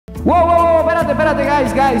Whoa, whoa, whoa, espérate,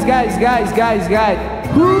 guys.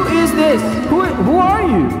 Who is this? Who are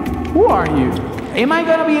you? Who are you? Am I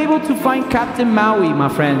gonna be able to find Captain Maui, my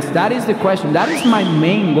friends? That is the question. That is my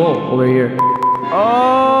main goal over here.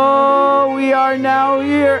 Oh, we are now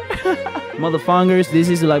here. MotherFunGErz, this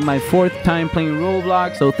is like my 4th time playing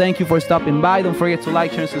Roblox. So thank you for stopping by. Don't forget to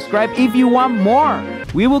like, share, and subscribe if you want more.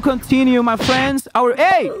 We will continue, my friends.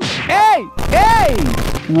 Hey!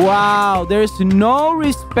 Wow, there's no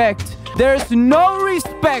respect. There's no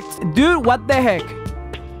respect. Dude, what the heck?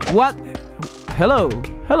 What? Hello.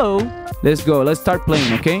 Let's go. Let's start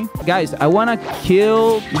playing, okay? Guys, I want to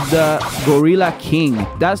kill the Gorilla King.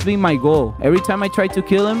 That's been my goal. Every time I try to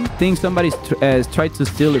kill him, I think somebody's tried to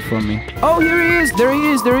steal it from me. Oh, here he is. There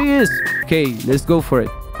he is. Okay, let's go for it.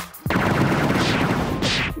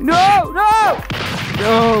 No!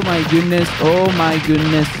 Oh my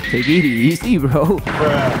goodness. Take it easy, bro.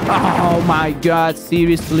 Oh my God,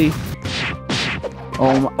 seriously.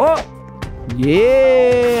 Oh!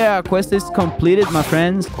 Yeah, quest is completed, my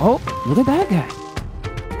friends. Oh, look at that guy.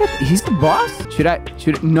 He's the boss? Should I?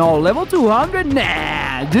 No, level 200?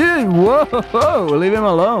 Nah, dude, whoa, leave him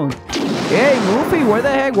alone. Hey, Moofy, where the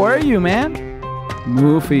heck were you, man?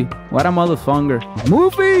 Moofy, what a motherfunger.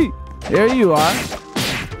 Moofy, there you are.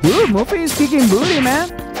 Ooh, Moofy is kicking booty, man.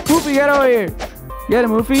 Moofy, get over here. Get it,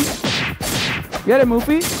 Moofy.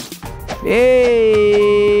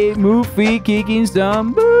 Hey, Moofy kicking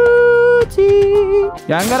some booty.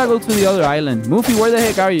 Yeah, I'm gonna go to the other island. Moofy, where the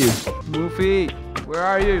heck are you? Moofy, where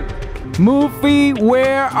are you? Moofy,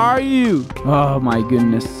 where are you? Oh my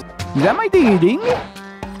goodness. Is that my ding?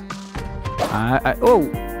 Oh.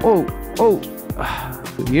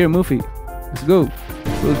 Here, Moofy. Let's go.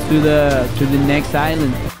 Go to the next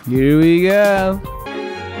island. Here we go.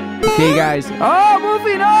 Okay, guys. Oh,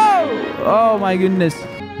 Moofy, no! Oh my goodness.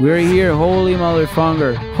 We're here. Holy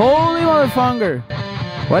motherfunger.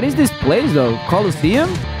 What is this place, though? Coliseum?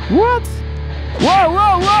 What? Whoa,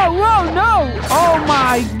 no! Oh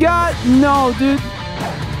my God, no, dude.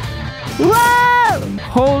 Whoa!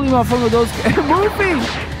 Holy motherfucker, those...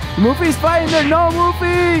 Moofy's fighting there. No,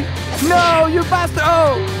 Moofy! No, you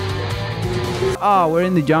bastard! Oh, we're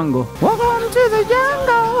in the jungle. Welcome to the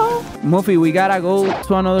jungle! Moofy, we gotta go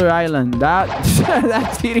to another island. That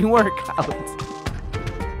didn't work out.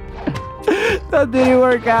 That didn't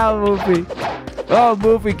work out, Moofy. Oh,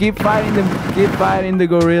 Moofy, keep fighting them. Keep fighting the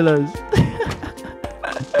gorillas.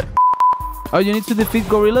 Oh, you need to defeat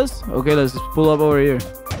gorillas? Okay, let's pull up over here.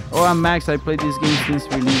 Oh, I'm Max. I played this game since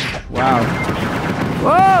release. Wow.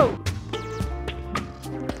 Whoa!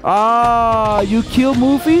 Ah, you killed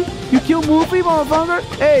Moofy? You killed Moofy, motherfucker?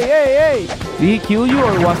 Hey. Did he kill you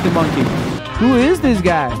or was the monkey? Who is this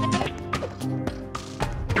guy?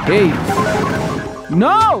 Hey.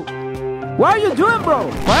 No! What are you doing, bro?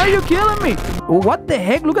 Why are you killing me? What the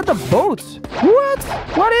heck? Look at the boats. What?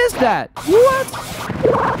 What is that? What?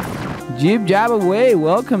 Jib jab away.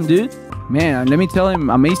 Welcome, dude. Man, let me tell him,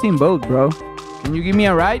 amazing boat, bro. Can you give me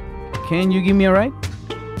a ride? Can you give me a ride?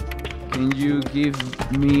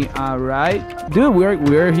 Dude,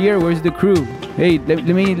 we're here. Where's the crew? Hey, let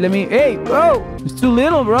me. Hey, bro. It's too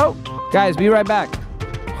little, bro. Guys, be right back.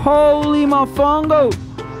 Holy mofongo.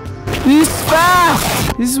 This is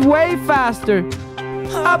fast. This is way faster.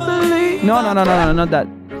 I believe. No, not that.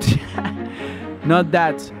 Not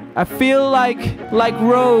that. I feel like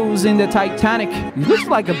Rose in the Titanic. It looks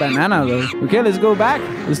like a banana though. Okay, let's go back.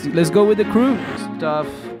 Let's go with the crew. Stuff.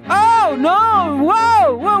 Oh no!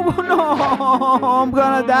 Whoa! No! I'm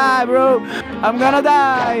gonna die, bro. I'm gonna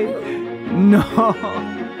die. No.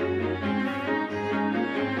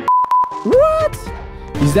 What?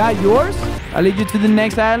 Is that yours? I'll lead you to the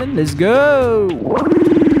next island. Let's go.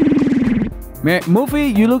 Man,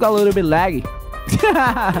 Moofy, you look a little bit laggy.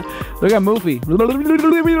 Look at Moofy.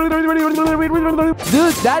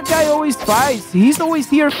 Dude, that guy always fights. He's always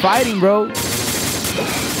here fighting, bro.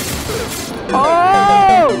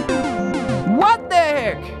 Oh! What the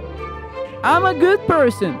heck? I'm a good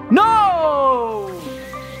person. No!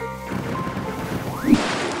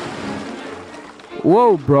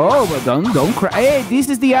 Whoa, bro, but don't cry. Hey, this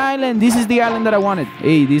is the island. This is the island that I wanted.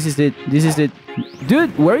 Hey, this is it.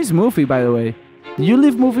 Dude, where is Moofy, by the way? Did you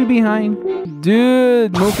leave Moofy behind?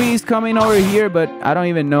 Dude, Moofy is coming over here, but I don't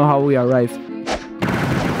even know how we arrived.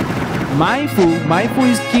 My fool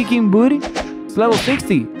is kicking booty. It's level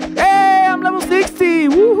 60. Hey, I'm level 60.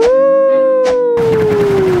 Woohoo!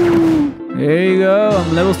 There you go.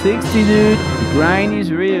 I'm level 60, dude. The grind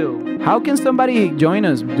is real. How can somebody join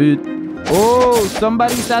us, dude? Oh,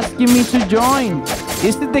 somebody's asking me to join.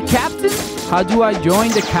 Is it the captain? How do I join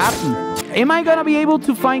the captain? Am I gonna be able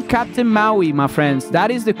to find Captain Maui, my friends?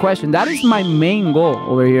 That is the question. That is my main goal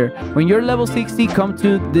over here. When you're level 60, come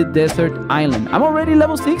to the desert island. I'm already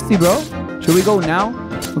level 60, bro. Should we go now?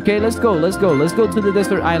 Okay, let's go. Let's go. Let's go to the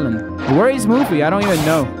desert island. Where is Moofy? I don't even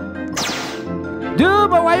know. Dude,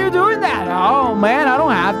 but why are you doing that? Oh, man, I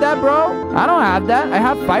don't have that, bro. I don't have that. I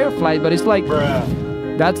have Firefly, but it's like... Bruh.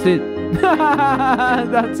 That's it.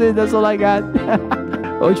 That's it. That's all I got.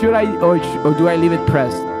 Or should I... Or do I leave it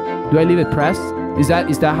pressed? Do I leave it pressed? Is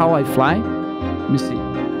that how I fly? Let me see.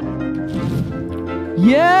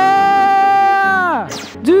 Yeah!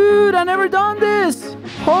 Dude, I never done this.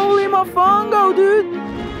 Holy mofongo, dude.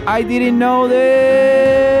 I didn't know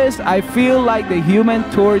this. I feel like the Human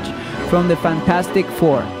Torch from the Fantastic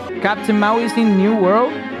Four. Captain Maui is in New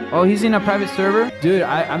World. Oh, he's in a private server. Dude,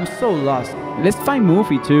 I'm so lost. Let's find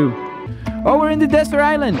Moofy too. Oh, we're in the desert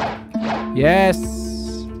island. Yes.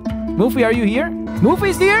 Moofy, are you here?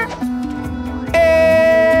 Moofy's here?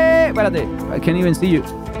 Hey! Espérate, I can't even see you.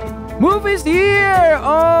 Moofy's here!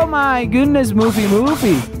 Oh my goodness, Moofy.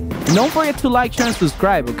 And don't forget to like, share, and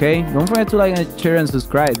subscribe, okay? Don't forget to like, share, and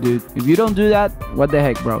subscribe, dude. If you don't do that, what the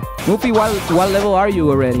heck, bro? Moofy, what level are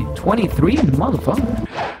you already? 23? Motherfucker.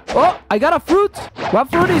 Oh, I got a fruit.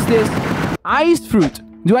 What fruit is this? Ice fruit.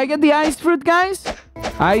 Do I get the ice fruit, guys?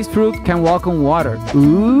 Ice fruit can walk on water.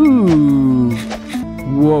 Ooh.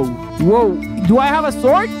 Whoa. Do I have a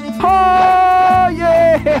sword? Oh,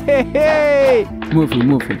 yay!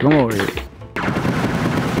 Moofy, come over here.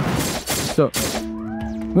 So,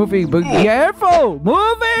 Moofy, but careful!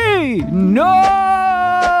 Moofy! No!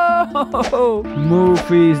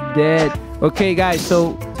 Moofy's dead. Okay, guys,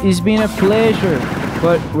 so it's been a pleasure.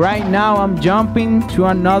 But right now, I'm jumping to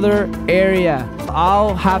another area.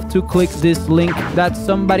 I'll have to click this link that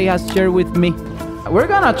somebody has shared with me. We're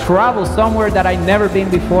gonna travel somewhere that I've never been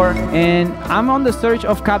before, and I'm on the search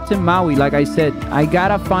of Captain Maui. Like I said, I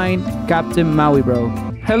gotta find Captain Maui, bro.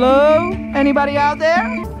 Hello? Anybody out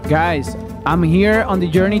there? Guys, I'm here on the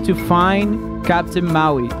journey to find Captain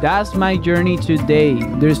Maui. That's my journey today.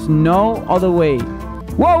 There's no other way.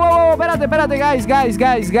 Whoa, espérate,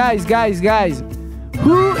 guys.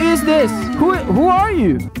 Who is this? Who are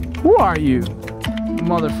you? Who are you?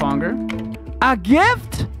 MotherFunGErz. A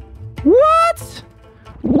gift? What?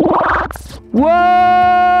 Whoa!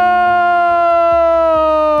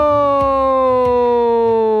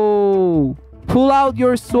 Pull out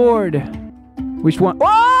your sword. Which one? Oh!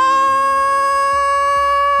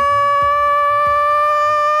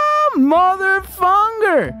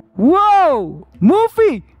 MotherFunGErz! Whoa!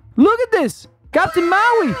 Moofy! Look at this! Captain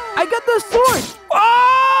Maui! I got the sword!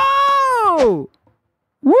 Oh!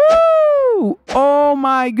 Woo! Oh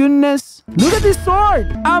my goodness! Look at this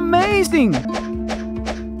sword! Amazing!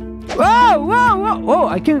 Whoa! Oh,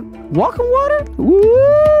 I can walk on water?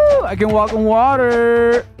 Woo! I can walk on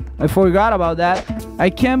water! I forgot about that. I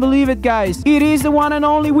can't believe it, guys. It is the one and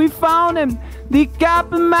only. We found him! The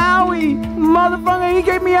Captain Maui! MotherFunGErz, he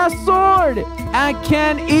gave me a sword! I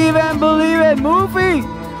can't even believe it! Moofy!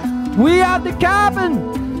 We are the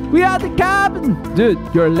cabin! We are the cabin! Dude,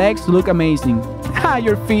 your legs look amazing.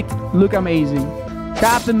 Your feet look amazing.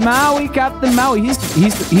 Captain Maui.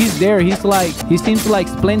 He's there. He seems like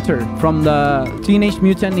Splinter from the Teenage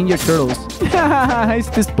Mutant Ninja Turtles. He's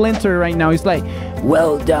the Splinter right now. He's like,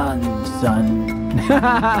 well done, son.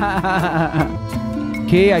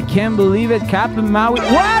 Okay, I can't believe it. Captain Maui.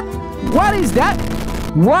 What? What is that?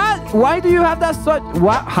 What? Why do you have that such?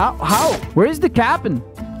 What? How? Where is the captain?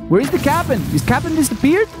 Where is the captain? Is captain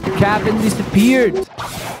disappeared? Captain disappeared.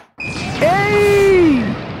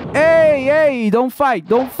 Hey, don't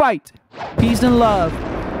fight. Peace and love.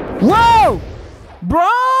 Whoa!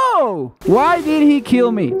 Bro! Why did he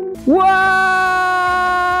kill me? What?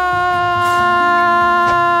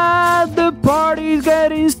 The party's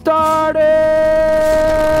getting started!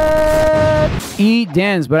 E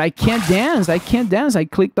dance, but I can't dance. I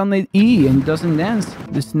clicked on the E and it doesn't dance.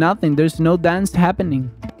 There's nothing. There's no dance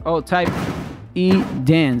happening. Oh, type E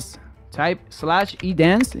dance. Type /E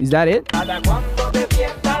dance. Is that it?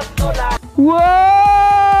 Whoa!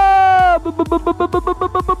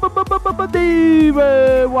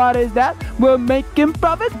 What is that? We're making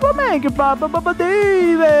profits. What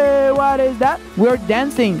is that? We're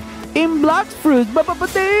dancing in Blox Fruits. What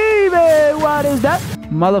is that?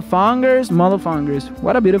 MotherFunGErz.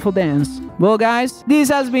 What a beautiful dance. Well, guys, this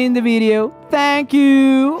has been the video. Thank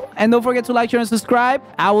you. And don't forget to like, share, and subscribe.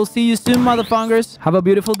 I will see you soon, MotherFunGErz. Have a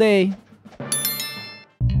beautiful day.